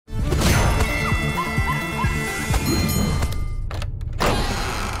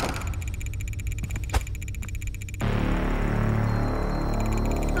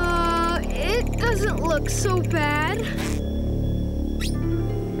look so bad.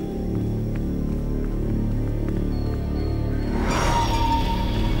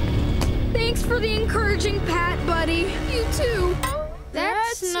 Thanks for the encouraging pat, buddy. You too.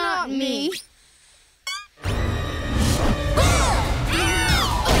 That's not me.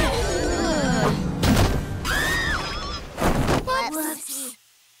 Whoops.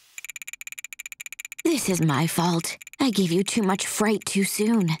 This is my fault. I gave you too much fright too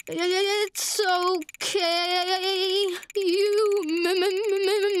soon. It's okay. You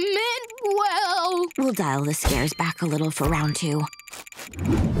meant well. We'll dial the scares back a little for round 2.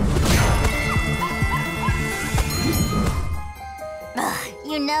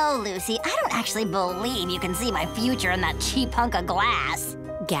 You know, Lucy, I don't actually believe you can see my future in that cheap hunk of glass.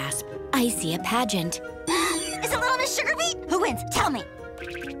 Gasp. I see a pageant. Is it Little Miss Sugarbeet? Who wins? Tell me.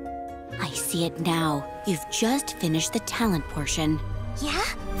 I see it now. You've just finished the talent portion. Yeah?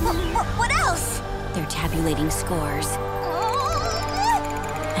 What else? They're tabulating scores.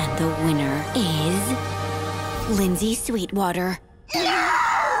 And the winner is... Lindsay Sweetwater.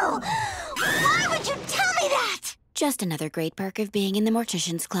 No! Why would you tell me that? Just another great perk of being in the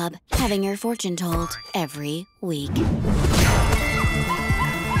Mortician's Club. Having your fortune told every week.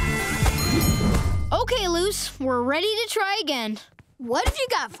 Okay, Luce, we're ready to try again. What have you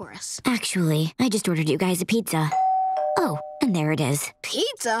got for us? Actually, I just ordered you guys a pizza. Oh, and there it is.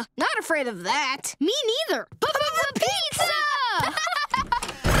 Pizza? Not afraid of that. Me neither. Pizza!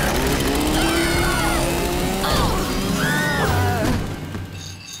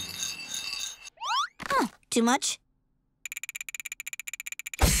 Too much?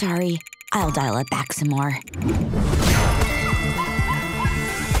 Sorry, I'll dial it back some more.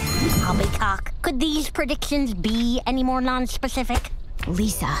 Poppycock, could these predictions be any more non-specific?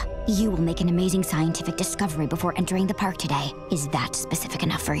 Lisa, you will make an amazing scientific discovery before entering the park today. Is that specific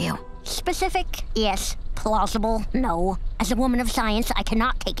enough for you? Specific? Yes. Plausible? No. As a woman of science, I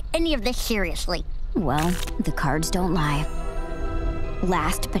cannot take any of this seriously. Well, the cards don't lie.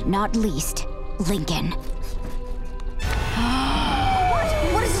 Last but not least, Lincoln.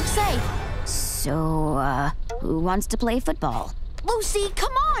 What does it say? So, who wants to play football? Lucy,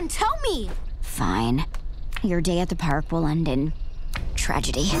 come on, tell me. Fine. Your day at the park will end in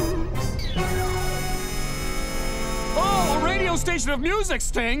tragedy. Oh, a radio station of music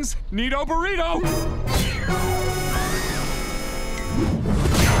stings! Neato burrito!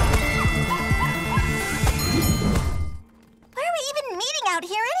 Why are we even meeting out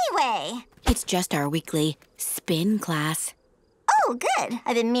here anyway? It's just our weekly spin class. Oh, good.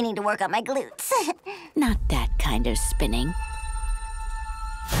 I've been meaning to work on my glutes. Not that kind of spinning.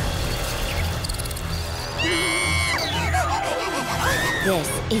 This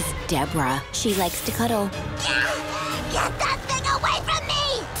is Deborah. She likes to cuddle. Get that thing away from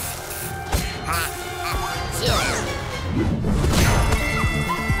me!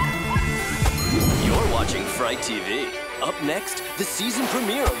 You're watching Fright TV. Up next, the season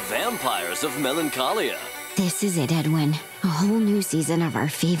premiere of Vampires of Melancholia. This is it, Edwin. A whole new season of our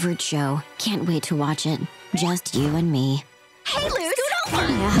favorite show. Can't wait to watch it. Just you and me. Hey, Luce! Scoot over!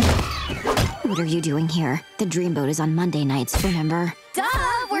 Yeah. What are you doing here? The Dreamboat is on Monday nights, remember? Duh!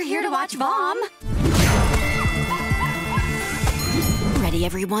 We're here to watch Vom! Ready,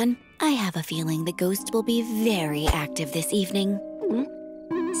 everyone? I have a feeling the ghost will be very active this evening.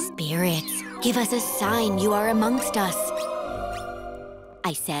 Spirits, give us a sign you are amongst us.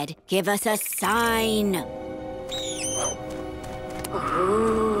 I said, give us a sign.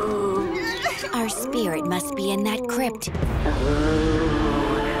 Our spirit must be in that crypt.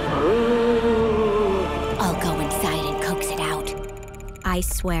 I'll go inside and coax it out. I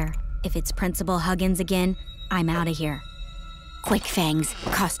swear, if it's Principal Huggins again, I'm out of here. Quick Fangs,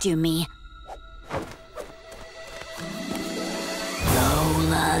 costume me.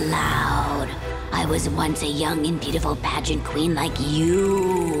 Lola Loud. I was once a young and beautiful pageant queen like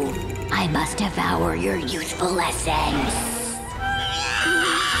you. I must devour your youthful essence.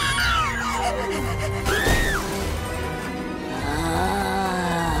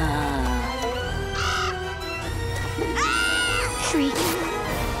 Shriek.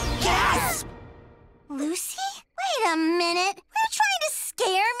 Gasp! Lucy? Wait a minute. You're trying to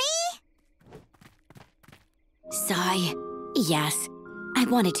scare me? Sigh. Yes. I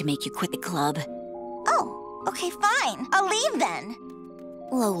wanted to make you quit the club. Oh, okay, fine. I'll leave then.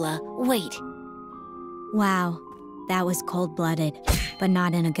 Lola, wait. Wow, that was cold-blooded, but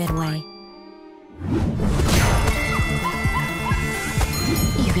not in a good way.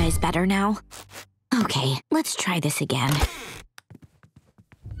 You guys better now? Okay, let's try this again.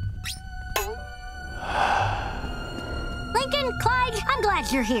 Like Chicken, Clyde, I'm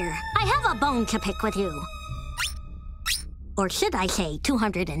glad you're here. I have a bone to pick with you. Or should I say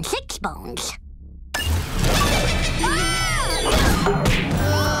 206 bones?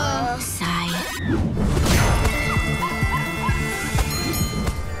 Sigh.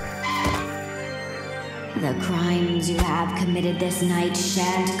 The crimes you have committed this night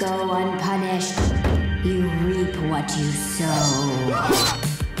shan't go unpunished. You reap what you sow.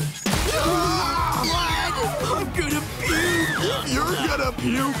 I'm gonna puke! You're gonna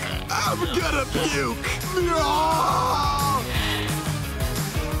puke! I'm gonna puke!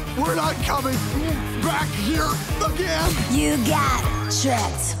 We're not coming back here again! You got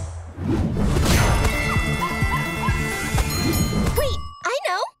tricked. Wait, I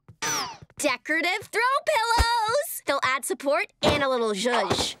know! Decorative throw pillows! They'll add support and a little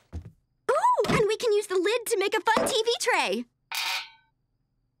zhuzh. Ooh, and we can use the lid to make a fun TV tray.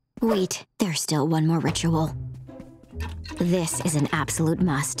 Wait, there's still one more ritual. This is an absolute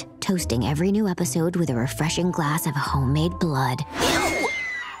must. Toasting every new episode with a refreshing glass of homemade blood. Ew!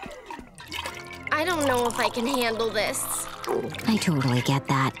 I don't know if I can handle this. I totally get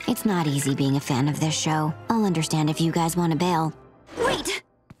that. It's not easy being a fan of this show. I'll understand if you guys want to bail. Wait!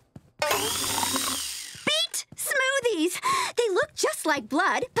 Beet smoothies! They look just like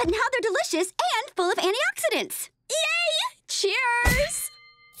blood, but now they're delicious and full of antioxidants. Yay! Cheers!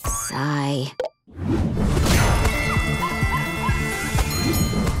 Sigh.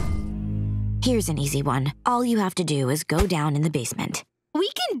 Here's an easy one. All you have to do is go down in the basement. We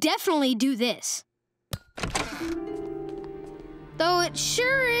can definitely do this. Though it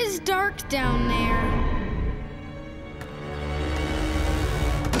sure is dark down there.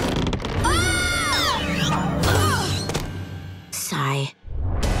 Sigh.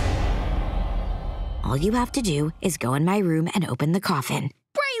 All you have to do is go in my room and open the coffin.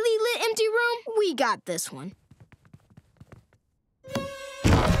 Brightly lit empty room, we got this one.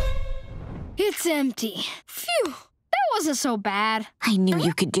 It's empty. Phew, that wasn't so bad. I knew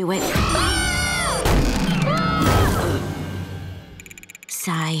you could do it.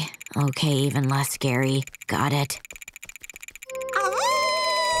 Sigh. Okay, even less scary. Got it.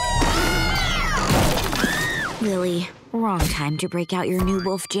 Lily, wrong time to break out your new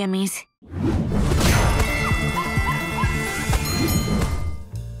wolf jammies.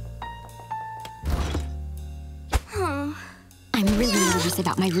 I'm really nervous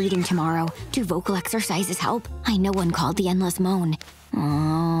about my reading tomorrow. Do vocal exercises help? I know one called the Endless Moan.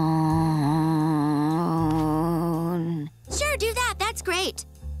 Sure, do that. That's great.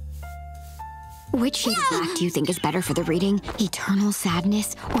 Which shade of black do you think is better for the reading? Eternal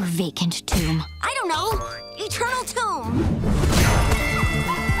Sadness or Vacant Tomb? I don't know. Eternal Tomb.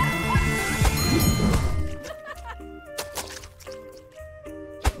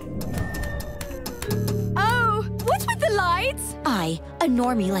 Oh, what's with the lights? I, a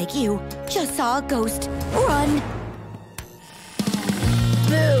normie like you, just saw a ghost. Run!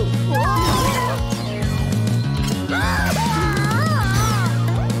 Boo.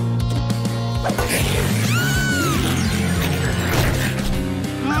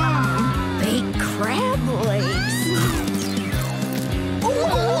 Big crab legs.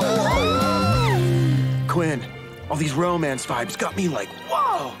 Quinn, all these romance vibes got me like,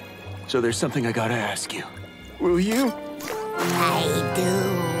 whoa! So there's something I gotta ask you. Will you? I do.